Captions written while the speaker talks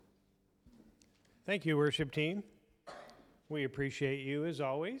Thank you, worship team. We appreciate you as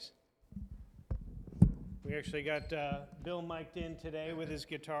always. We actually got Bill mic'd in today with his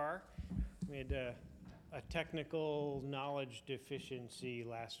guitar. We had a technical knowledge deficiency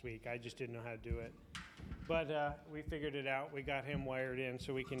last week. I just didn't know how to do it. But we figured it out. We got him wired in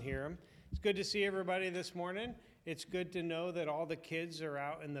so we can hear him. It's good to see everybody this morning. It's good to know that all the kids are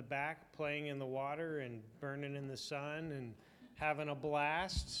out in the back playing in the water and burning in the sun and having a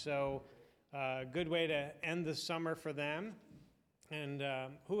blast. So good way to end the summer for them. And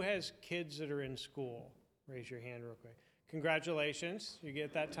who has kids that are in school? Raise your hand real quick. Congratulations. You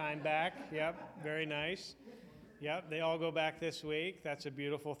get that time back. Yep, very nice. Yep, they all go back this week. That's a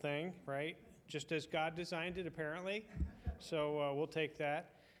beautiful thing, right? Just as God designed it, apparently. So we'll take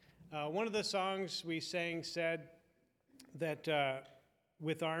that. One of the songs we sang said that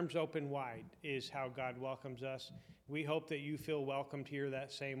with arms open wide is how God welcomes us. We hope that you feel welcomed here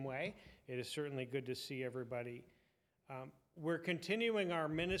that same way. It is certainly good to see everybody. We're continuing our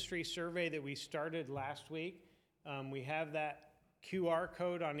ministry survey that we started last week. We have that QR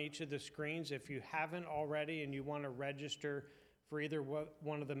code on each of the screens. If you haven't already and you want to register for either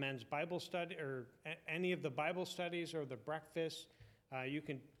one of the men's Bible study or any of the Bible studies or the breakfast, you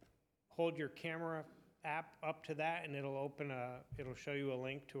can hold your camera app up to that and it'll show you a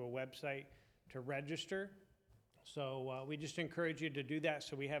link to a website to register. So we just encourage you to do that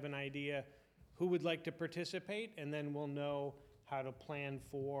so we have an idea who would like to participate, and then we'll know how to plan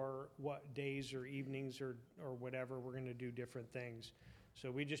for what days or evenings or whatever we're going to do different things. So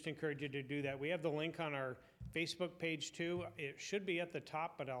we just encourage you to do that. We have the link on our Facebook page too. It should be at the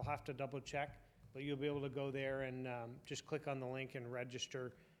top, but I'll have to double check. But you'll be able to go there and just click on the link and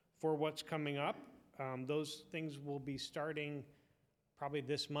register for what's coming up. Those things will be starting probably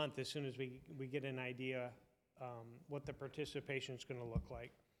this month as soon as we get an idea what the participation is going to look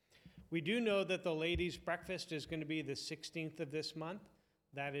like. We do know that the ladies' breakfast is going to be the 16th of this month.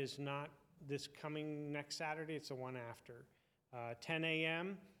 That is not this coming next Saturday, it's the one after. 10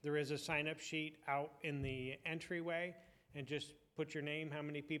 a.m., there is a sign-up sheet out in the entryway, and just put your name, how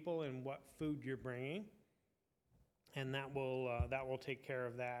many people, and what food you're bringing, and that will take care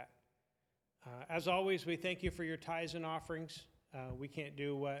of that. As always, we thank you for your tithes and offerings. We can't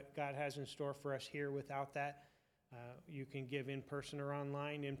do what God has in store for us here without that. You can give in person or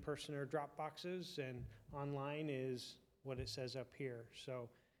online. In person or drop boxes, and online is what it says up here. So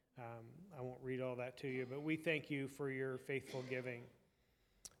I won't read all that to you, but we thank you for your faithful giving.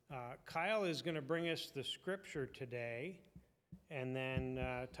 Kyle is going to bring us the scripture today, and then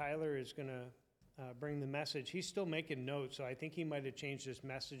Tyler is going to bring the message. He's still making notes, so I think he might have changed his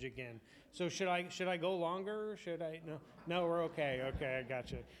message again. So should I go longer? Should I? No, we're okay. Okay, I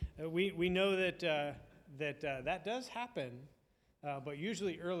got you. We know that. That does happen, but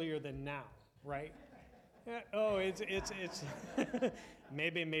usually earlier than now, right? Oh, it's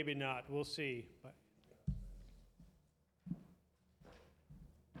maybe not. We'll see. But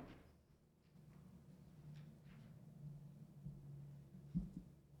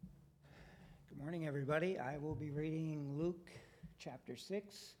good morning, everybody. I will be reading Luke chapter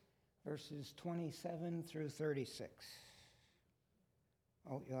 6, verses 27 through 36.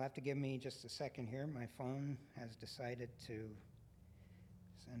 Oh, you'll have to give me just a second here. My phone has decided to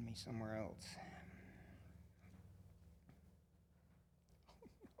send me somewhere else.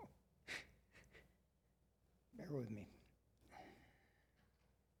 Bear with me.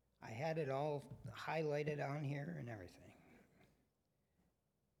 I had it all highlighted on here and everything.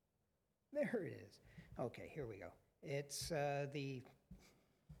 There it is. Okay, here we go. It's the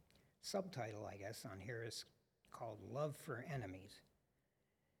subtitle, I guess, on here is called Love for Enemies.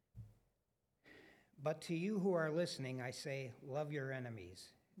 But to you who are listening, I say, love your enemies.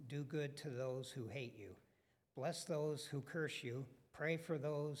 Do good to those who hate you. Bless those who curse you. Pray for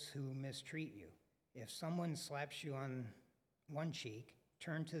those who mistreat you. If someone slaps you on one cheek,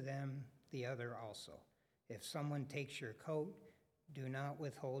 turn to them the other also. If someone takes your coat, do not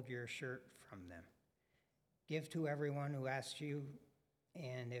withhold your shirt from them. Give to everyone who asks you,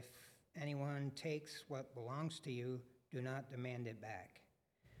 and if anyone takes what belongs to you, do not demand it back.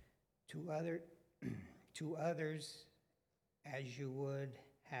 To others as you would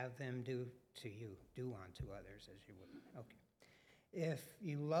have them do to you. Do unto others as you would. Okay. If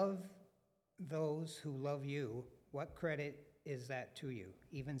you love those who love you, what credit is that to you?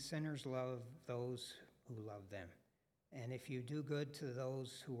 Even sinners love those who love them. And if you do good to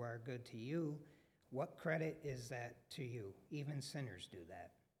those who are good to you, what credit is that to you? Even sinners do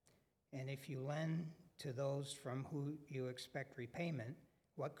that. And if you lend to those from whom you expect repayment,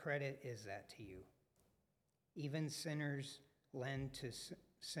 what credit is that to you? Even sinners lend to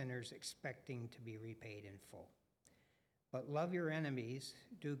sinners expecting to be repaid in full. But love your enemies,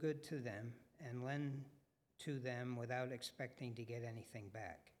 do good to them, and lend to them without expecting to get anything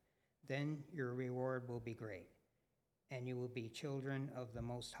back. Then your reward will be great, and you will be children of the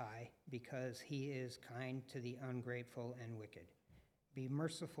Most High, because he is kind to the ungrateful and wicked. Be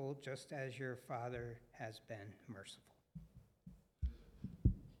merciful just as your Father has been merciful.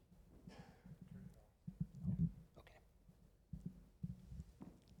 Okay.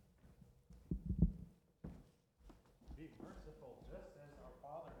 Be merciful just as our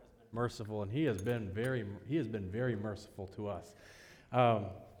Father has been merciful, and he has been very merciful to us.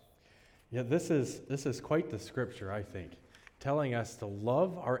 This is quite the scripture, I think, telling us to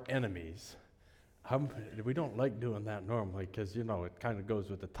love our enemies. We don't like doing that normally because, it kind of goes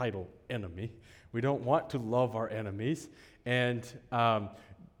with the title, enemy. We don't want to love our enemies. And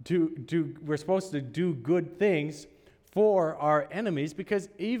we're supposed to do good things for our enemies, because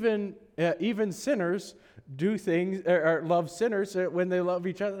even sinners do things, or love sinners when they love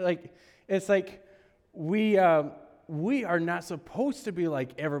each other. It's like we are not supposed to be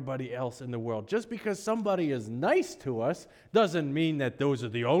like everybody else in the world. Just because somebody is nice to us doesn't mean that those are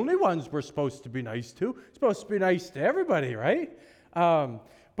the only ones we're supposed to be nice to. We're supposed to be nice to everybody, right?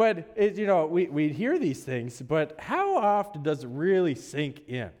 But we hear these things, but how often does it really sink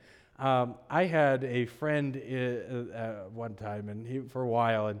in? I had a friend one time, and for a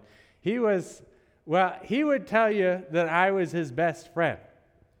while, and he would tell you that I was his best friend.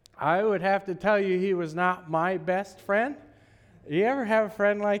 I would have to tell you he was not my best friend. You ever have a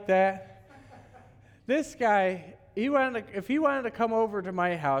friend like that? This guy, if he wanted to come over to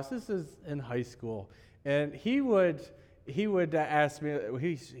my house, this is in high school, and he would ask me.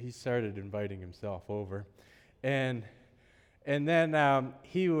 He started inviting himself over, and then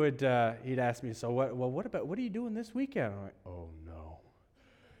he'd ask me, so what are you doing this weekend? I'm like, oh no,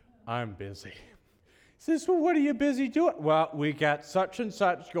 I'm busy. He says, well, what are you busy doing? Well, we got such and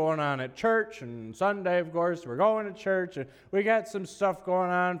such going on at church, and Sunday, of course, we're going to church, and we got some stuff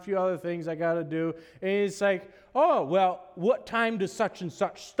going on, a few other things I got to do. And he's like, oh, well, what time does such and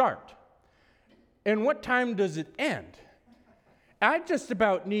such start? And what time does it end? I just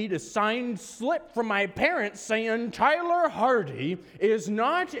about need a signed slip from my parents saying Tyler Hardy is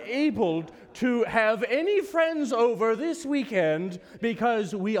not able to have any friends over this weekend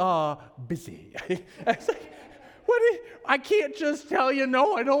because we are busy. It's like, I can't just tell you,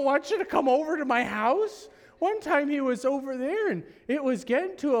 no, I don't want you to come over to my house. One time he was over there, and it was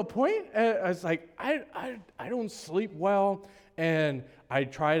getting to a point, I was like, I don't sleep well, and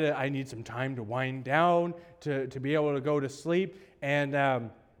I need some time to wind down to be able to go to sleep. And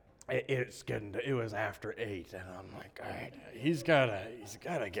it was after 8, and I'm like, all right, he's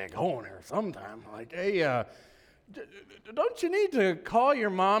gotta get going here sometime. I'm like, hey, don't you need to call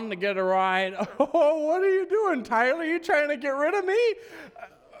your mom to get a ride? Oh, what are you doing, Tyler? You trying to get rid of me?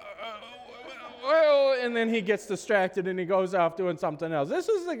 Well, and then he gets distracted and he goes off doing something else. This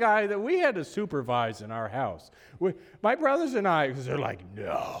is the guy that we had to supervise in our house. My brothers and I, because they're like,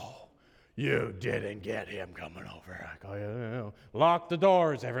 no. You didn't get him coming over. I go, yeah. Lock the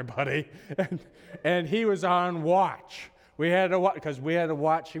doors, everybody. And he was on watch. We had to watch, because we had to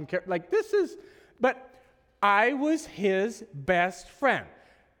watch him. But I was his best friend.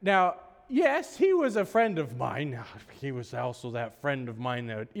 Now, yes, he was a friend of mine. He was also that friend of mine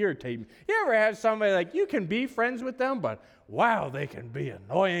that would irritate me. You ever have somebody like, you can be friends with them, but wow, they can be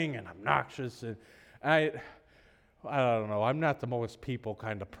annoying and obnoxious. And I don't know. I'm not the most people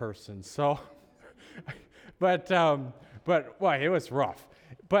kind of person, so. but it was rough.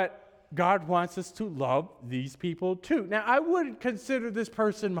 But God wants us to love these people too. Now, I wouldn't consider this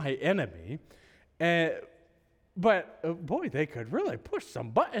person my enemy, but boy, they could really push some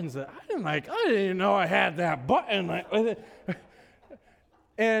buttons that I didn't even know I had that button.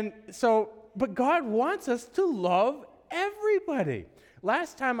 And so, but God wants us to love everybody.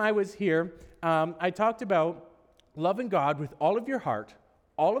 Last time I was here, I talked about loving God with all of your heart,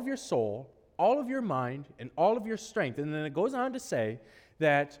 all of your soul, all of your mind, and all of your strength. And then it goes on to say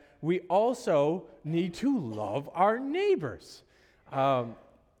that we also need to love our neighbors.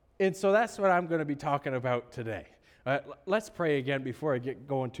 And so that's what I'm going to be talking about today. Let's pray again before I get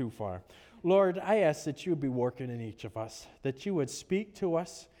going too far. Lord, I ask that you would be working in each of us, that you would speak to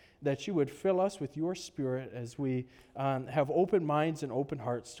us, that you would fill us with your Spirit as we have open minds and open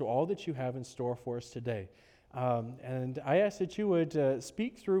hearts to all that you have in store for us today. And I ask that you would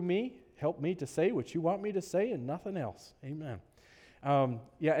speak through me, help me to say what you want me to say and nothing else. Amen.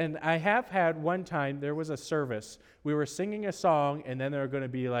 Yeah, and I have had one time, there was a service. We were singing a song, and then they were going to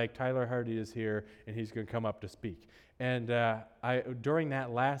be like, Tyler Hardy is here, and he's going to come up to speak. And during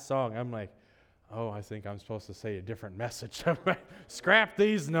that last song, I'm like, oh, I think I'm supposed to say a different message. Scrap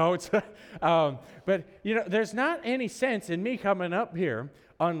these notes. But, there's not any sense in me coming up here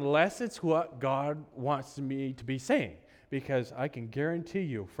unless it's what God wants me to be saying. Because I can guarantee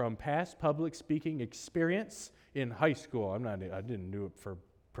you from past public speaking experience in high school, I didn't do it for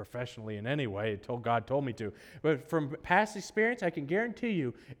professionally in any way until God told me to. But from past experience, I can guarantee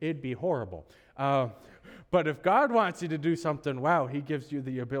you it'd be horrible. But if God wants you to do something, wow, he gives you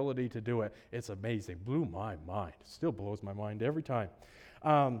the ability to do it. It's amazing. Blew my mind. Still blows my mind every time.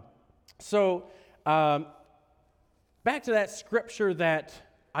 Back to that scripture that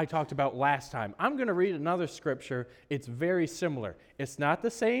I talked about last time. I'm going to read another scripture. It's very similar. It's not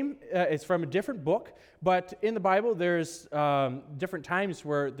the same. It's from a different book. But in the Bible, there's different times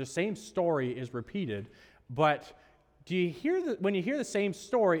where the same story is repeated. But do you hear when you hear the same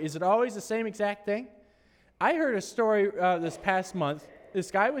story, is it always the same exact thing? I heard a story this past month.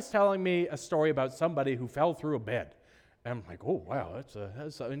 This guy was telling me a story about somebody who fell through a bed. And I'm like, oh, wow,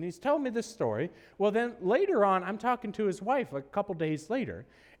 and he's telling me this story. Well, then later on, I'm talking to his wife a couple days later,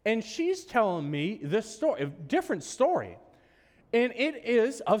 and she's telling me this story, a different story. And it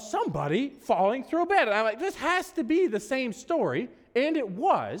is of somebody falling through a bed. And I'm like, this has to be the same story, and it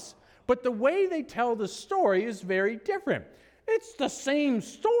was, but the way they tell the story is very different. It's the same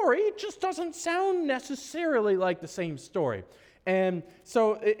story, it just doesn't sound necessarily like the same story. And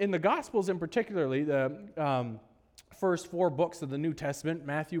so in the Gospels in particularly, the first 4 books of the New Testament,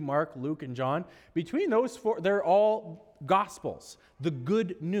 Matthew, Mark, Luke, and John, between those 4, they're all Gospels, the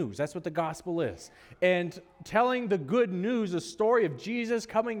good news. That's what the gospel is. And telling the good news, a story of Jesus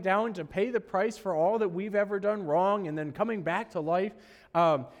coming down to pay the price for all that we've ever done wrong and then coming back to life.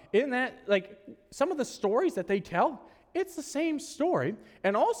 In that, like, some of the stories that they tell, it's the same story.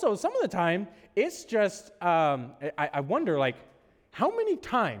 And also, some of the time, it's just, I wonder, like, how many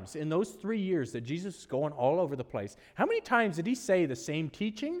times in those 3 years that Jesus was going all over the place, how many times did he say the same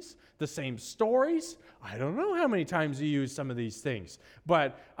teachings, the same stories? I don't know how many times he used some of these things.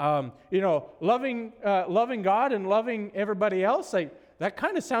 But, loving God and loving everybody else, like, that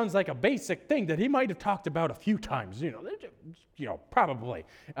kind of sounds like a basic thing that he might have talked about a few times, probably.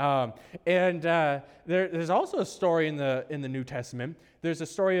 There's also a story in the New Testament. There's a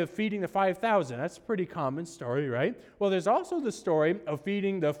story of feeding the 5,000. That's a pretty common story, right? Well, there's also the story of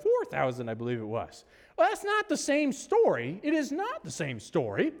feeding the 4,000, I believe it was. Well, that's not the same story. It is not the same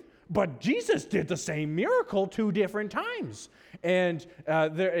story. But Jesus did the same miracle 2 different times. And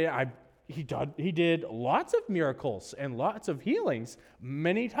he did lots of miracles and lots of healings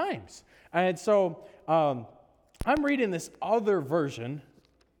many times. And so I'm reading this other version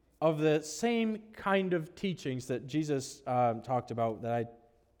of the same kind of teachings that Jesus talked about that I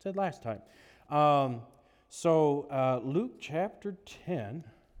said last time. Luke chapter 10,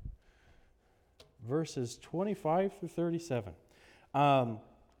 verses 25 through 37. On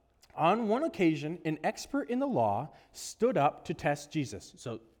one occasion, an expert in the law stood up to test Jesus.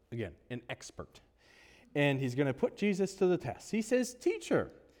 So, again, an expert. And he's going to put Jesus to the test. He says, "Teacher,"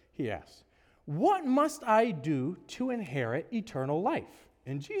 he asks, "what must I do to inherit eternal life?"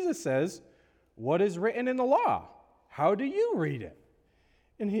 And Jesus says, "What is written in the law? How do you read it?"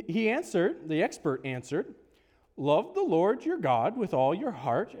 And the expert answered, "Love the Lord your God with all your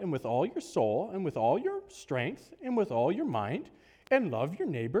heart and with all your soul and with all your strength and with all your mind, and love your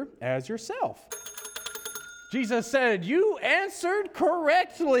neighbor as yourself." Jesus said, "You answered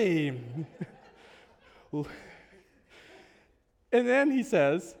correctly." And then he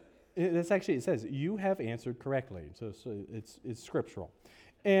says, it says, "You have answered correctly." So it's scriptural.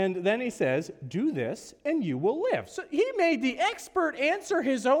 And then he says, "Do this and you will live." So he made the expert answer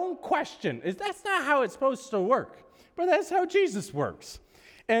his own question. That's not how it's supposed to work, but that's how Jesus works.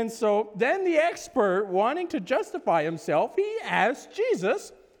 And so then the expert, wanting to justify himself, he asked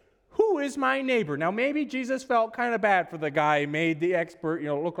Jesus, "Who is my neighbor?" Now, maybe Jesus felt kind of bad for the guy who made the expert,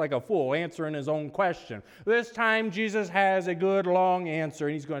 look like a fool, answering his own question. This time, Jesus has a good, long answer,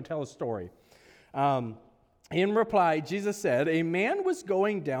 and he's going to tell a story. In reply, Jesus said, "A man was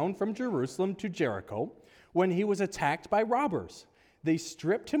going down from Jerusalem to Jericho when he was attacked by robbers. They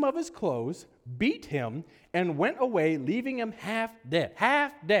stripped him of his clothes, beat him, and went away, leaving him half dead."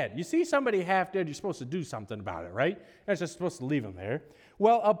 Half dead. You see somebody half dead, you're supposed to do something about it, right? You're just supposed to leave him there.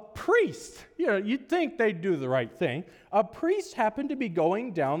 Well, a priest, you'd think they'd do the right thing. A priest happened to be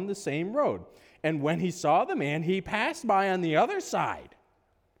going down the same road. And when he saw the man, he passed by on the other side.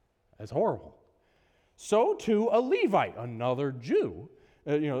 That's horrible. So too a Levite, another Jew.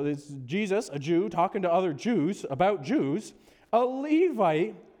 It's Jesus, a Jew, talking to other Jews about Jews. A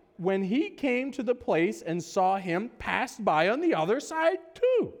Levite, when he came to the place and saw him, passed by on the other side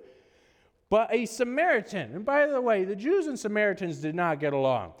too. But a Samaritan, and by the way, the Jews and Samaritans did not get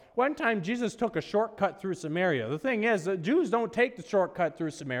along. One time Jesus took a shortcut through Samaria. The thing is, the Jews don't take the shortcut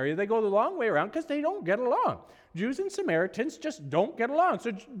through Samaria. They go the long way around because they don't get along. Jews and Samaritans just don't get along.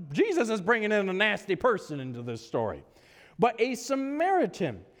 So Jesus is bringing in a nasty person into this story. But a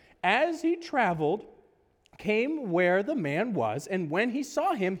Samaritan, as he traveled, came where the man was, and when he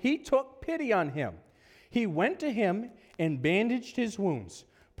saw him, he took pity on him. He went to him and bandaged his wounds,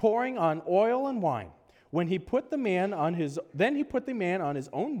 pouring on oil and wine. Then he put the man on his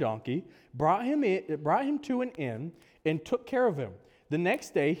own donkey, brought him to an inn, and took care of him. The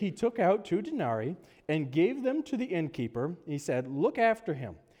next day he took out 2 denarii and gave them to the innkeeper. He said, "Look after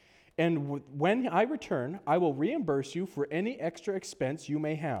him, and when I return, I will reimburse you for any extra expense you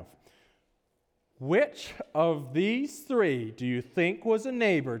may have." Which of these 3 do you think was a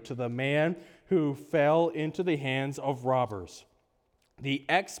neighbor to the man who fell into the hands of robbers? The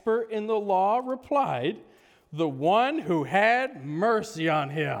expert in the law replied, "The one who had mercy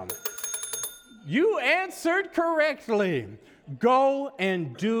on him." You answered correctly. Go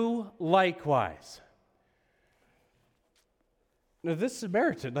and do likewise. Now, this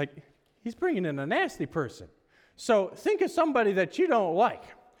Samaritan, he's bringing in a nasty person. So think of somebody that you don't like.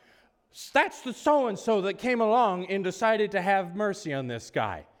 That's the so-and-so that came along and decided to have mercy on this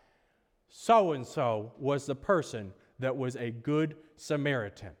guy. So-and-so was the person that was a good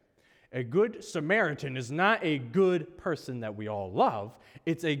Samaritan. A good Samaritan is not a good person that we all love.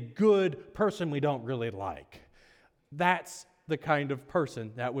 It's a good person we don't really like. That's the kind of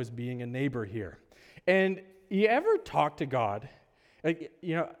person that was being a neighbor here. And you ever talk to God?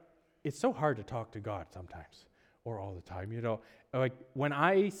 It's so hard to talk to God sometimes, or all the time. When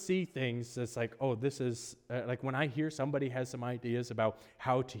I see things, it's like, oh, this is, when I hear somebody has some ideas about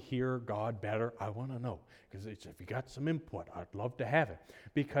how to hear God better, I want to know. Because if you got some input, I'd love to have it.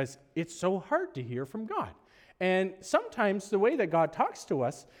 Because it's so hard to hear from God. And sometimes the way that God talks to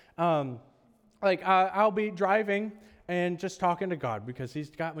us, I'll be driving and just talking to God because he's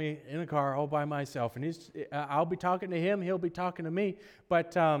got me in a car all by myself. And I'll be talking to him, he'll be talking to me.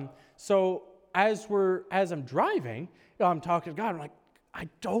 But so as I'm driving, I'm talking to God. I'm like, I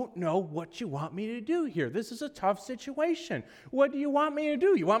don't know what you want me to do here. This is a tough situation. What do you want me to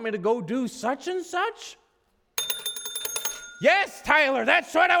do? You want me to go do such and such? Yes, Tyler,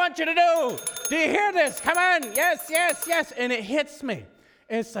 that's what I want you to do. Do you hear this? Come on. Yes, yes, yes. And it hits me.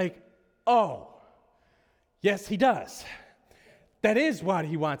 And it's like, oh, yes, he does. That is what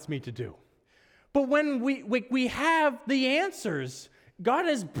he wants me to do. But when we have the answers, God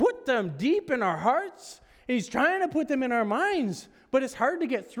has put them deep in our hearts. He's trying to put them in our minds, but it's hard to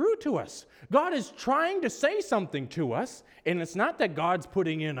get through to us. God is trying to say something to us, and it's not that God's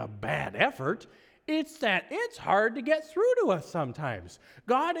putting in a bad effort. It's that it's hard to get through to us sometimes.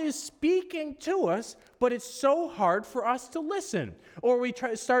 God is speaking to us, but it's so hard for us to listen. Or we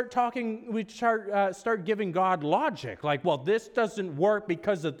start giving God logic, like, well, this doesn't work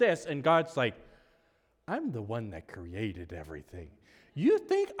because of this, and God's like, I'm the one that created everything. You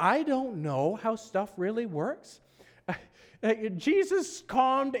think I don't know how stuff really works? Jesus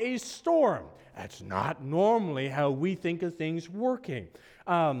calmed a storm. That's not normally how we think of things working.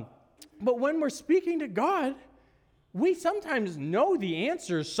 But when we're speaking to God, we sometimes know the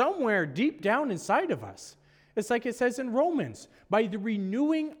answer somewhere deep down inside of us. It's like it says in Romans, by the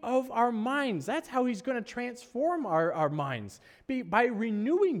renewing of our minds. That's how he's going to transform our minds, by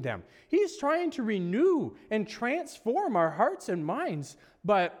renewing them. He's trying to renew and transform our hearts and minds,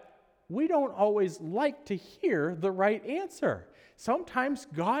 but we don't always like to hear the right answer. Sometimes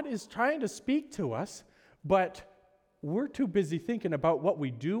God is trying to speak to us, but we're too busy thinking about what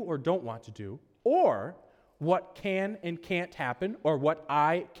we do or don't want to do, or what can and can't happen, or what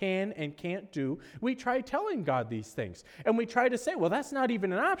I can and can't do. We try telling God these things, and we try to say, well, that's not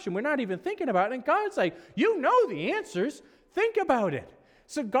even an option. We're not even thinking about it. And God's like, you know the answers. Think about it.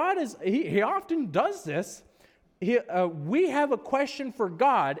 So God he often does this. We have a question for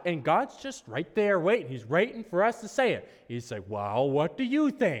God, and God's just right there waiting. He's waiting for us to say it. He's like, well, what do you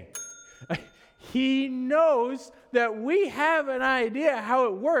think? He knows that we have an idea how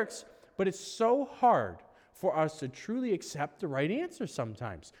it works, but it's so hard for us to truly accept the right answer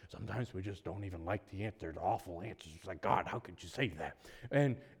sometimes. Sometimes we just don't even like the answer, the awful answers. It's like, God, how could you say that?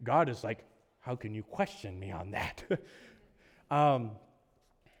 And God is like, how can you question me on that?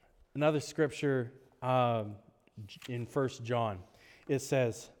 Another scripture in 1 John, it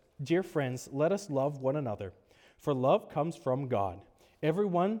says, Dear friends, let us love one another, for love comes from God.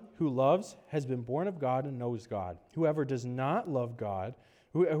 Everyone who loves has been born of God and knows God. Whoever does not love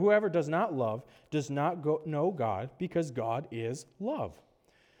does not know God, because God is love.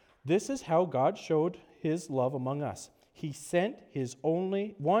 This is how God showed his love among us. He sent his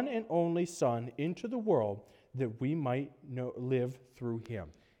one and only Son into the world that we might live through him.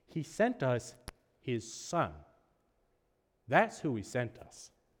 He sent us his Son. That's who he sent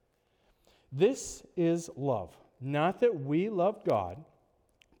us. This is love, not that we loved God,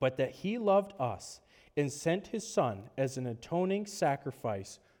 but that he loved us and sent his Son as an atoning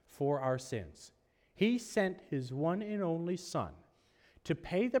sacrifice for our sins. He sent his one and only Son to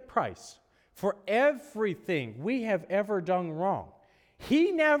pay the price for everything we have ever done wrong.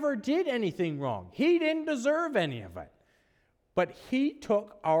 He never did anything wrong. He didn't deserve any of it. But he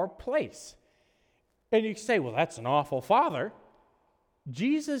took our place. And you say, well, that's an awful father.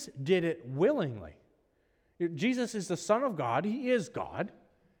 Jesus did it willingly. Jesus is the Son of God. He is God.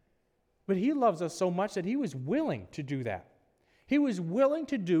 But he loves us so much that he was willing to do that. He was willing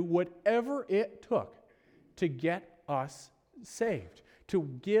to do whatever it took to get us saved, to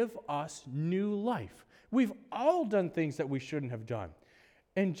give us new life. We've all done things that we shouldn't have done.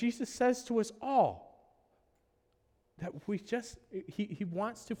 And Jesus says to us all that he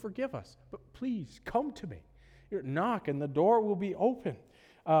wants to forgive us. But please, come to me. Knock and the door will be open.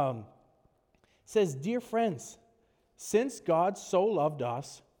 Says, dear friends, since God so loved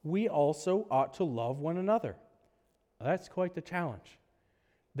us, we also ought to love one another. That's quite the challenge.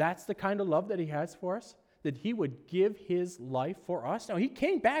 That's the kind of love that he has for us, that he would give his life for us. Now, he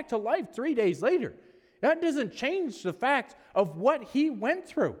came back to life 3 days later. That doesn't change the fact of what he went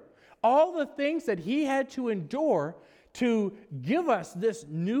through. All the things that he had to endure to give us this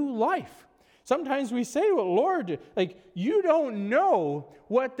new life. Sometimes we say, well, Lord, you don't know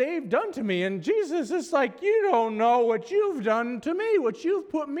what they've done to me. And Jesus is like, you don't know what you've done to me, what you've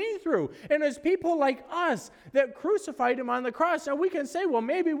put me through. And there's people like us that crucified him on the cross. Now we can say, well,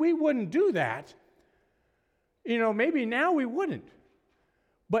 maybe we wouldn't do that. Maybe now we wouldn't.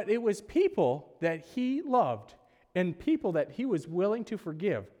 But it was people that he loved and people that he was willing to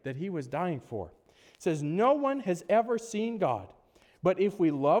forgive that he was dying for. It says, no one has ever seen God. But if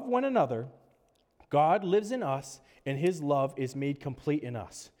we love one another, God lives in us, and his love is made complete in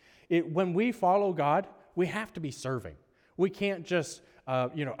us. When we follow God, we have to be serving. We can't just,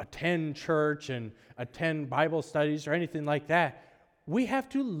 attend church and attend Bible studies or anything like that. We have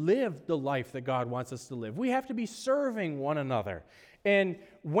to live the life that God wants us to live. We have to be serving one another. And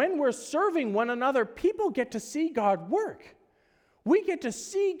when we're serving one another, people get to see God work. We get to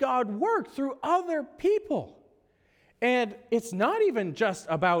see God work through other people. And it's not even just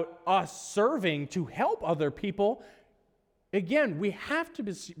about us serving to help other people. Again, we have to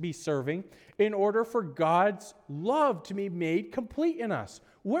be serving in order for God's love to be made complete in us.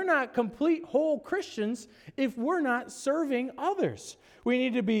 We're not complete whole Christians if we're not serving others. We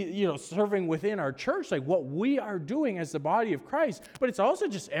need to be, serving within our church, like what we are doing as the body of Christ. But it's also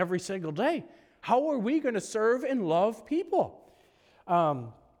just every single day. How are we going to serve and love people?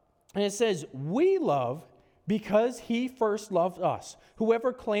 And it says, we love because he first loved us.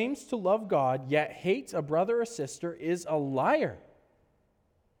 Whoever claims to love God yet hates a brother or sister is a liar.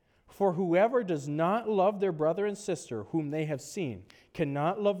 For whoever does not love their brother and sister whom they have seen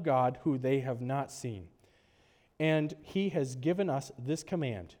cannot love God who they have not seen. And he has given us this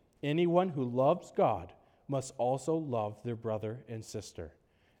command: anyone who loves God must also love their brother and sister.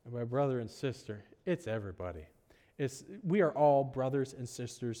 And by brother and sister, it's everybody. We are all brothers and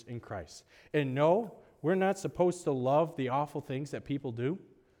sisters in Christ. And no, we're not supposed to love the awful things that people do,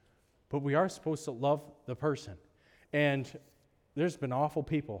 but we are supposed to love the person. And there's been awful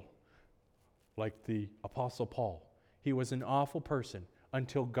people, like the Apostle Paul. He was an awful person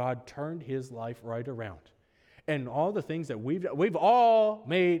until God turned his life right around. And all the things that we've all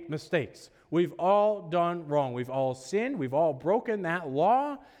made mistakes. We've all done wrong. We've all sinned. We've all broken that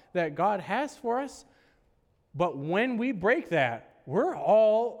law that God has for us. But when we break that,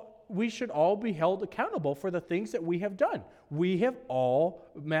 we should all be held accountable for the things that we have done. We have all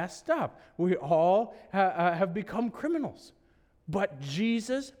messed up. We all have become criminals. But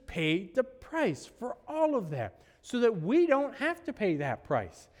Jesus paid the price for all of that so that we don't have to pay that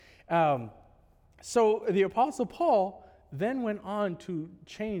price. So the Apostle Paul then went on to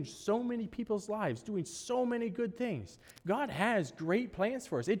change so many people's lives, doing so many good things. God has great plans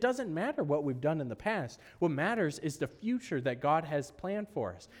for us. It doesn't matter what we've done in the past. What matters is the future that God has planned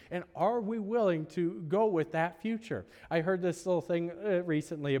for us. And are we willing to go with that future? I heard this little thing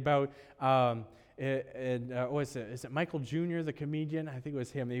recently about is it Michael Jr., the comedian? I think it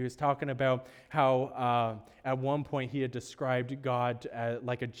was him. He was talking about how at one point he had described God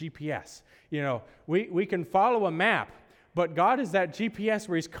like a GPS. You know, we can follow a map, but God is that GPS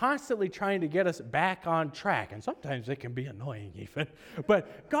where he's constantly trying to get us back on track. And sometimes it can be annoying even.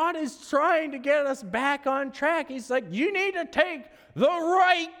 But God is trying to get us back on track. He's like, you need to take the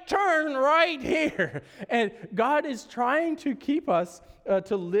right turn right here. And God is trying to keep us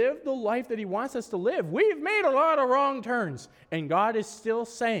to live the life that he wants us to live. We've made a lot of wrong turns. And God is still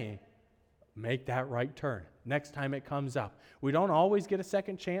saying, make that right turn next time it comes up. We don't always get a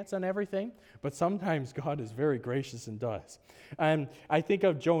second chance on everything, but sometimes God is very gracious and does. And I think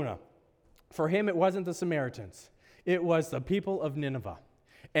of Jonah. For him, it wasn't the Samaritans. It was the people of Nineveh.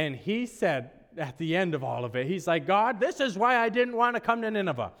 And he said at the end of all of it, he's like, God, this is why I didn't want to come to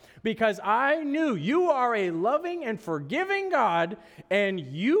Nineveh, because I knew you are a loving and forgiving God, and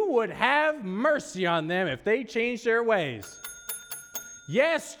you would have mercy on them if they changed their ways.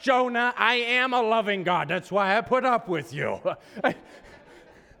 Yes, Jonah, I am a loving God. That's why I put up with you. And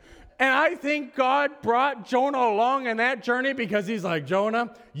I think God brought Jonah along in that journey because he's like,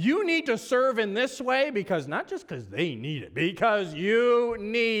 Jonah, you need to serve in this way, because not just because they need it, because you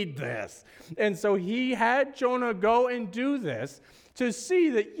need this. And so he had Jonah go and do this to see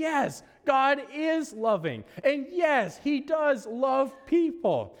that, yes, God is loving. And yes, he does love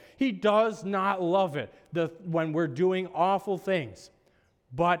people. He does not love it when we're doing awful things.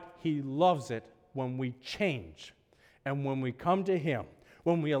 But he loves it when we change and when we come to him,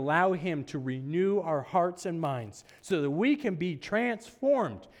 when we allow him to renew our hearts and minds so that we can be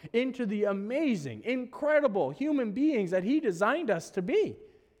transformed into the amazing, incredible human beings that he designed us to be.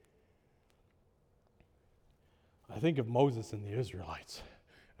 I think of Moses and the Israelites.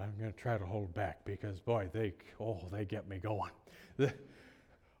 I'm going to try to hold back because, boy, they get me going.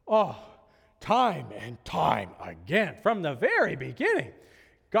 Time and time again, from the very beginning,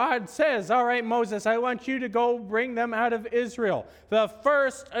 God says, all right, Moses, I want you to go bring them out of Israel. The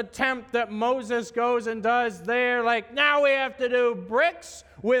first attempt that Moses goes and does, they're like, now we have to do bricks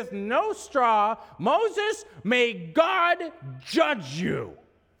with no straw. Moses, may God judge you.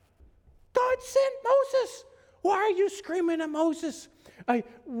 God sent Moses. Why are you screaming at Moses?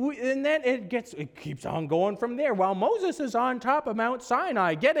 And then it keeps on going from there. While Moses is on top of Mount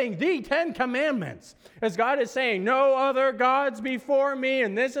Sinai getting the 10 Commandments, as God is saying, no other gods before me,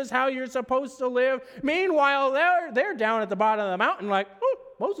 and this is how you're supposed to live. Meanwhile, they're down at the bottom of the mountain like, oh,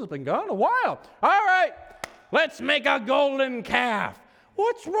 Moses has been gone a while. All right, let's make a golden calf.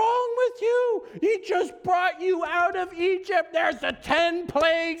 What's wrong with you? He just brought you out of Egypt. There's the 10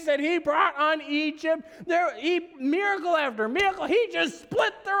 plagues that he brought on Egypt. Miracle after miracle. He just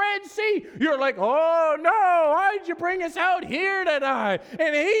split the Red Sea. You're like, oh no, why'd you bring us out here to die?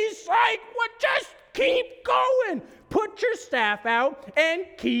 And he's like, well, just keep going. Put your staff out and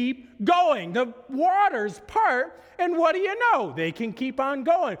keep going. The waters part, and what do you know? They can keep on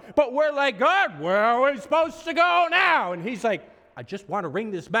going. But we're like, God, where are we supposed to go now? And he's like, I just want to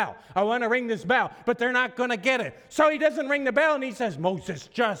ring this bell. I want to ring this bell, but they're not going to get it. So he doesn't ring the bell, and he says, Moses,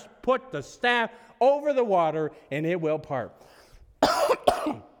 just put the staff over the water, and it will part.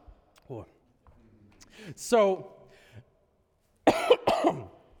 So,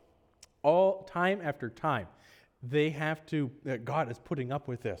 all time after time, they have to, God is putting up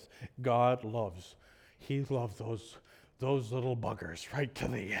with this. God loves, he loved those little buggers right to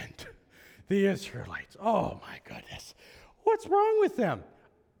the end. The Israelites. Oh, my goodness. What's wrong with them?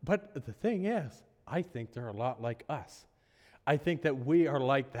 But the thing is, I think they're a lot like us. I think that we are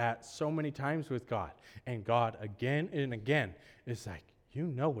like that so many times with God. And God, again and again, is like, you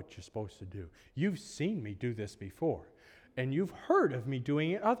know what you're supposed to do. You've seen me do this before. And you've heard of me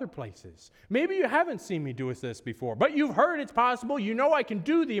doing it other places. Maybe you haven't seen me do this before, but you've heard it's possible. You know I can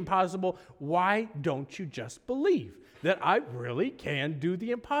do the impossible. Why don't you just believe that I really can do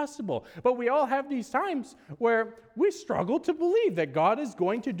the impossible? But we all have these times where we struggle to believe that God is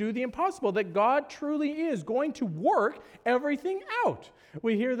going to do the impossible, that God truly is going to work everything out.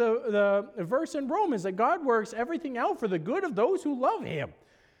 We hear the verse in Romans that God works everything out for the good of those who love him.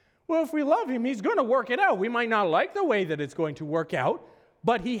 Well, if we love him, he's going to work it out. We might not like the way that it's going to work out,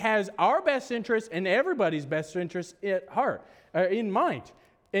 but he has our best interest and everybody's best interest at heart, in mind.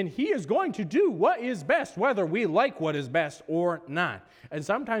 And he is going to do what is best, whether we like what is best or not. And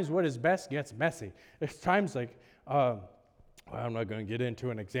sometimes what is best gets messy. There's times like, I'm not going to get into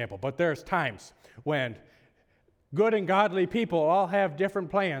an example, but there's times when good and godly people all have different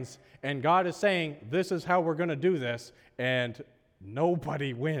plans, and God is saying, this is how we're going to do this, and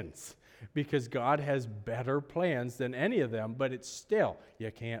nobody wins because God has better plans than any of them, but it's still,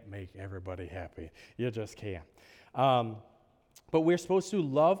 you can't make everybody happy. You just can't. But we're supposed to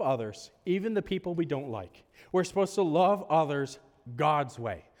love others, even the people we don't like. We're supposed to love others God's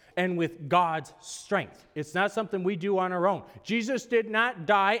way and with God's strength. It's not something we do on our own. Jesus did not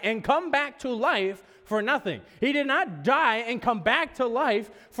die and come back to life for nothing. He did not die and come back to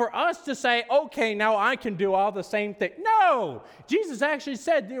life for us to say, okay, now I can do all the same thing. No! Jesus actually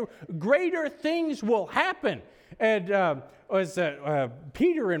said greater things will happen. And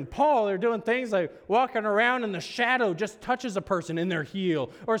Peter and Paul are doing things like walking around and the shadow just touches a person and they're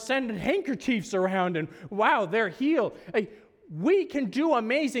healed, or sending handkerchiefs around and wow, they're healed. We can do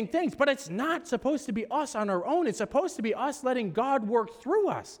amazing things, but it's not supposed to be us on our own. It's supposed to be us letting God work through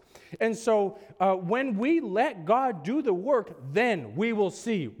us. And so when we let God do the work, then we will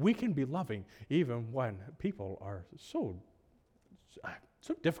see we can be loving even when people are so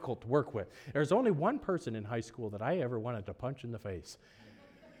difficult to work with. There's only one person in high school that I ever wanted to punch in the face,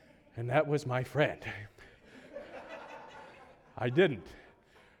 and that was my friend. I didn't.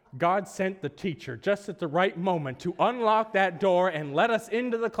 God sent the teacher just at the right moment to unlock that door and let us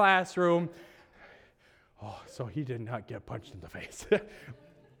into the classroom. Oh, so he did not get punched in the face.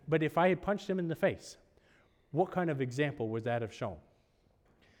 But if I had punched him in the face, what kind of example would that have shown?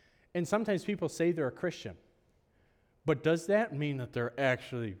 And sometimes people say they're a Christian, but does that mean that they're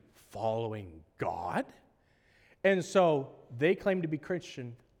actually following God? And so they claim to be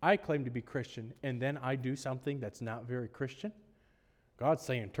Christian, I claim to be Christian, and then I do something that's not very Christian? God's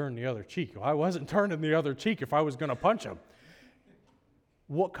saying, turn the other cheek. Well, I wasn't turning the other cheek if I was going to punch him.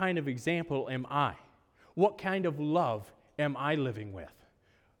 What kind of example am I? What kind of love am I living with?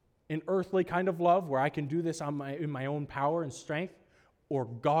 An earthly kind of love where I can do this in my own power and strength? Or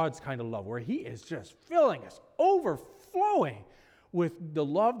God's kind of love where he is just filling us, overflowing with the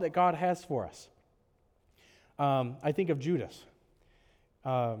love that God has for us? I think of Judas.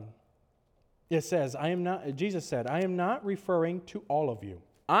 It says, Jesus said, I am not referring to all of you.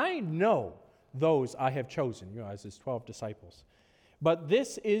 I know those I have chosen, as his 12 disciples. But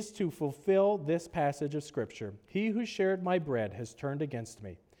this is to fulfill this passage of Scripture. He who shared my bread has turned against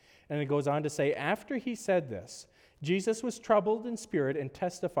me. And it goes on to say, after he said this, Jesus was troubled in spirit and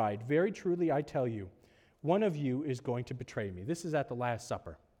testified, very truly I tell you, one of you is going to betray me. This is at the Last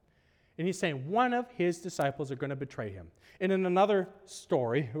Supper. And he's saying one of his disciples are going to betray him. And in another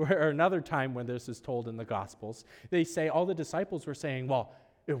story, or another time when this is told in the Gospels, they say all the disciples were saying, well,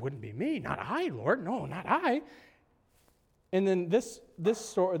 it wouldn't be me, not I, Lord. No, not I. And then this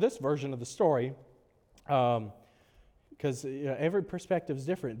version of the story, because every perspective is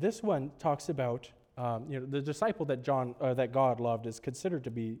different. This one talks about the disciple that that God loved is considered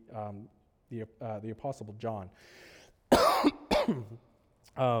to be the Apostle John.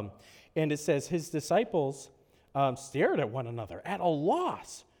 And it says, his disciples stared at one another at a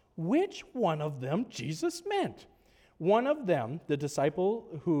loss which one of them Jesus meant. One of them, the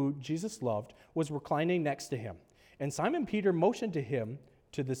disciple who Jesus loved, was reclining next to him. And Simon Peter motioned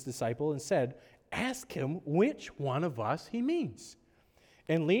to this disciple and said, ask him which one of us he means.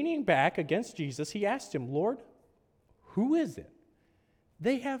 And leaning back against Jesus, he asked him, Lord, who is it?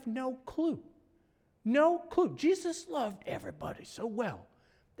 They have no clue. No clue. Jesus loved everybody so well.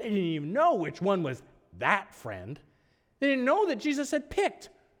 They didn't even know which one was that friend. They didn't know that Jesus had picked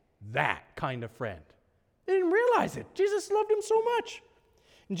that kind of friend. They didn't realize it. Jesus loved him so much.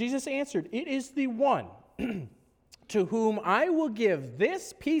 And Jesus answered, it is the one to whom I will give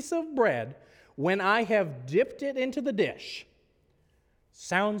this piece of bread when I have dipped it into the dish.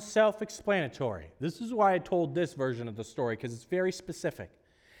 Sounds self-explanatory. This is why I told this version of the story, because it's very specific.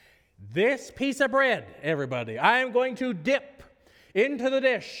 This piece of bread, everybody, I am going to dip into the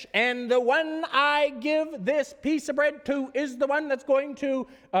dish, and the one I give this piece of bread to is the one that's going to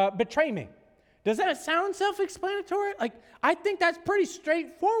betray me. Does that sound self-explanatory? I think that's pretty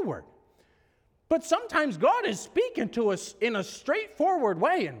straightforward. But sometimes God is speaking to us in a straightforward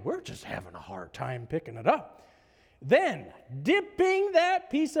way, and we're just having a hard time picking it up. Then, dipping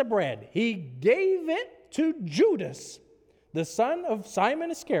that piece of bread, he gave it to Judas, the son of Simon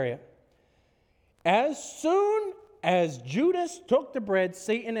Iscariot. As soon as Judas took the bread,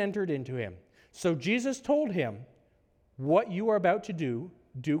 Satan entered into him. So Jesus told him, what you are about to do,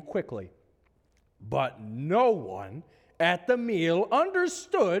 do quickly. But no one at the meal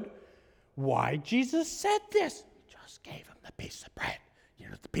understood why Jesus said this. He just gave him the piece of bread.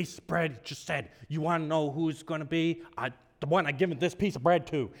 The piece of bread, he just said, you want to know who's going to be? The one I give him this piece of bread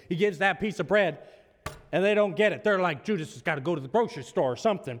to. He gives that piece of bread, and they don't get it. They're like, Judas has got to go to the grocery store or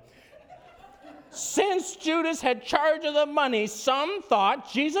something. Since Judas had charge of the money, some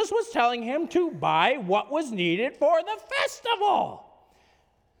thought Jesus was telling him to buy what was needed for the festival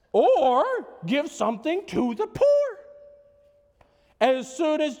or give something to the poor. As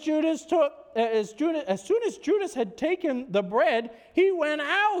soon as Judas had taken the bread, he went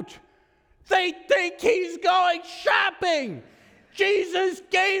out. They think he's going shopping. Jesus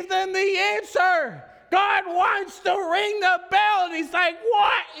gave them the answer. God wants to ring the bell, and he's like,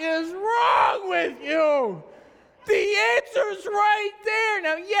 what is wrong with you? The answer's right there.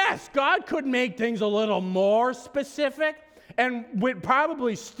 Now, yes, God could make things a little more specific and would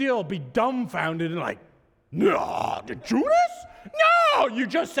probably still be dumbfounded and like, no, Judas? No, you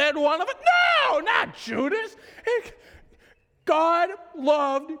just said one of it. No, not Judas. God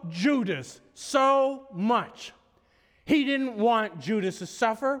loved Judas so much. He didn't want Judas to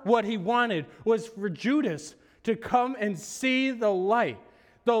suffer. What he wanted was for Judas to come and see the light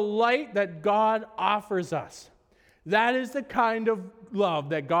that God offers us. That is the kind of love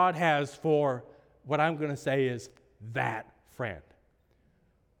that God has for what I'm going to say is that friend.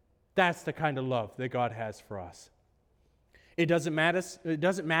 That's the kind of love that God has for us. It doesn't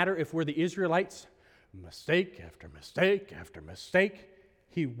matter if we're the Israelites, mistake after mistake after mistake.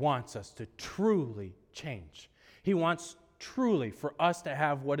 He wants us to truly change. He wants truly for us to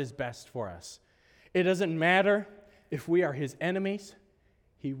have what is best for us. It doesn't matter if we are his enemies.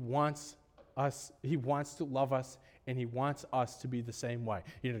 He wants to love us, and he wants us to be the same way.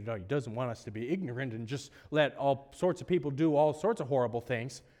 He doesn't want us to be ignorant and just let all sorts of people do all sorts of horrible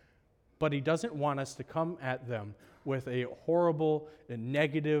things, but he doesn't want us to come at them with a horrible,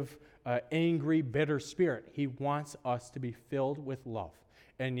 negative, angry, bitter spirit. He wants us to be filled with love.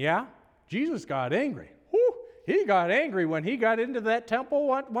 And yeah, Jesus got angry. He got angry when he got into that temple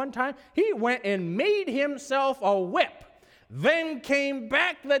one time. He went and made himself a whip, then came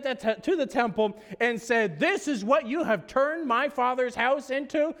back to the temple and said, this is what you have turned my Father's house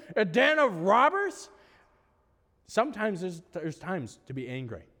into, a den of robbers? Sometimes there's times to be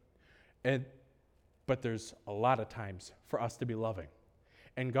angry, but there's a lot of times for us to be loving.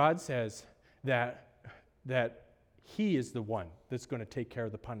 And God says that he is the one that's going to take care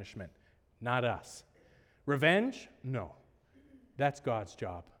of the punishment, not us. Revenge? No. That's God's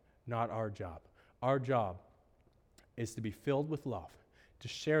job, not our job. Our job is to be filled with love, to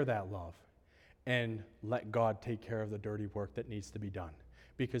share that love, and let God take care of the dirty work that needs to be done.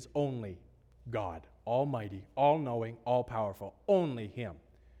 Because only God, almighty, all-knowing, all-powerful, only him,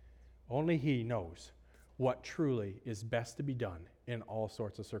 only he knows what truly is best to be done in all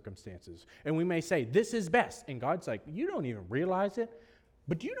sorts of circumstances. And we may say, this is best. And God's like, you don't even realize it.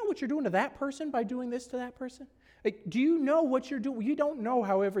 But do you know what you're doing to that person by doing this to that person? Like, do you know what you're doing? You don't know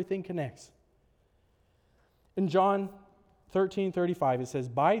how everything connects. In John 13:35, it says,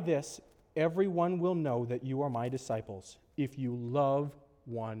 by this, everyone will know that you are my disciples, if you love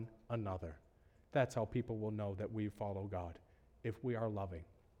one another. That's how people will know that we follow God, if we are loving.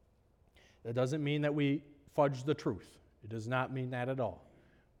 That doesn't mean that we fudge the truth. It does not mean that at all.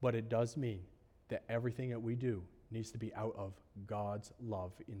 But it does mean that everything that we do needs to be out of God's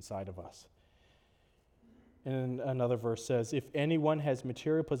love inside of us. And another verse says, if anyone has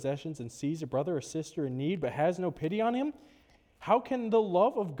material possessions and sees a brother or sister in need but has no pity on him, how can the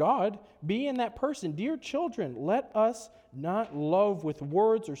love of God be in that person? Dear children, let us not love with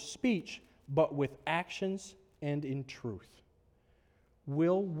words or speech, but with actions and in truth.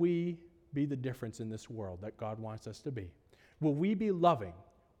 Will we be the difference in this world that God wants us to be? Will we be loving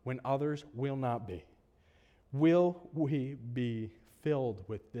when others will not be? Will we be filled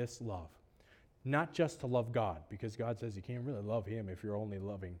with this love? Not just to love God, because God says you can't really love him if you're only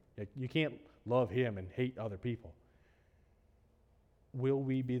loving. You can't love him and hate other people. Will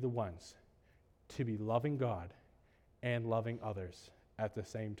we be the ones to be loving God and loving others at the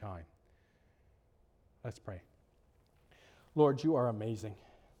same time? Let's pray. Lord, you are amazing.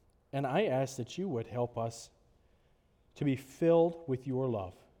 And I ask that you would help us to be filled with your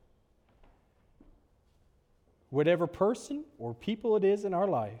love. Whatever person or people it is in our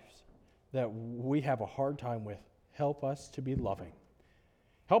lives that we have a hard time with, help us to be loving.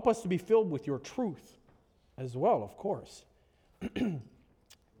 Help us to be filled with your truth as well, of course.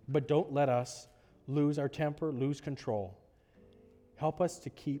 But don't let us lose our temper, lose control. Help us to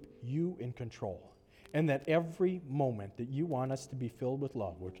keep you in control. And that every moment that you want us to be filled with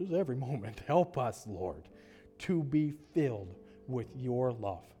love, which is every moment, help us, Lord, to be filled with your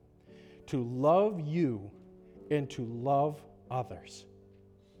love. To love you and to love others.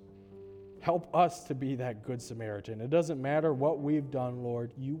 Help us to be that good Samaritan. It doesn't matter what we've done,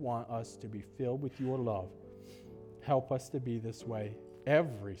 Lord. You want us to be filled with your love. Help us to be this way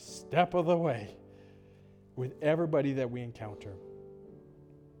every step of the way with everybody that we encounter.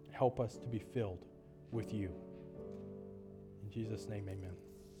 Help us to be filled with you. In Jesus' name, amen.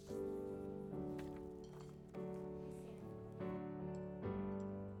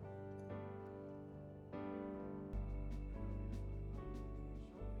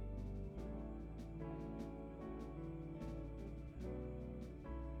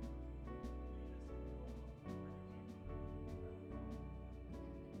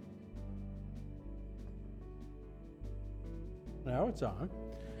 Now it's on.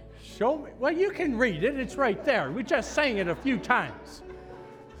 Show me. Well, you can read it. It's right there. We just sang it a few times.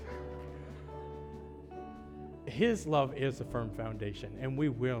 His love is a firm foundation, and we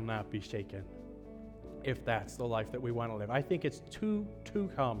will not be shaken if that's the life that we want to live. I think it's too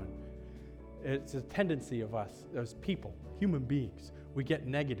common. It's a tendency of us as people, human beings. We get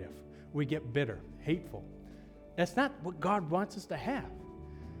negative. We get bitter, hateful. That's not what God wants us to have.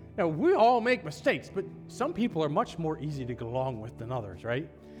 Now, we all make mistakes, but some people are much more easy to get along with than others, right?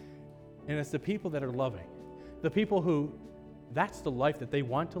 And it's the people that are loving, the people who, that's the life that they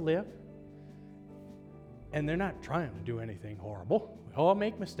want to live, and they're not trying to do anything horrible. We all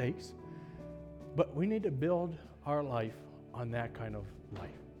make mistakes, but we need to build our life on that kind of life,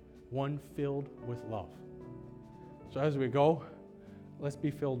 one filled with love. So as we go, let's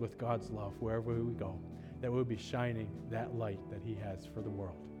be filled with God's love wherever we go, that we'll be shining that light that He has for the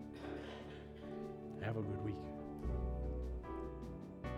world. Have a good week.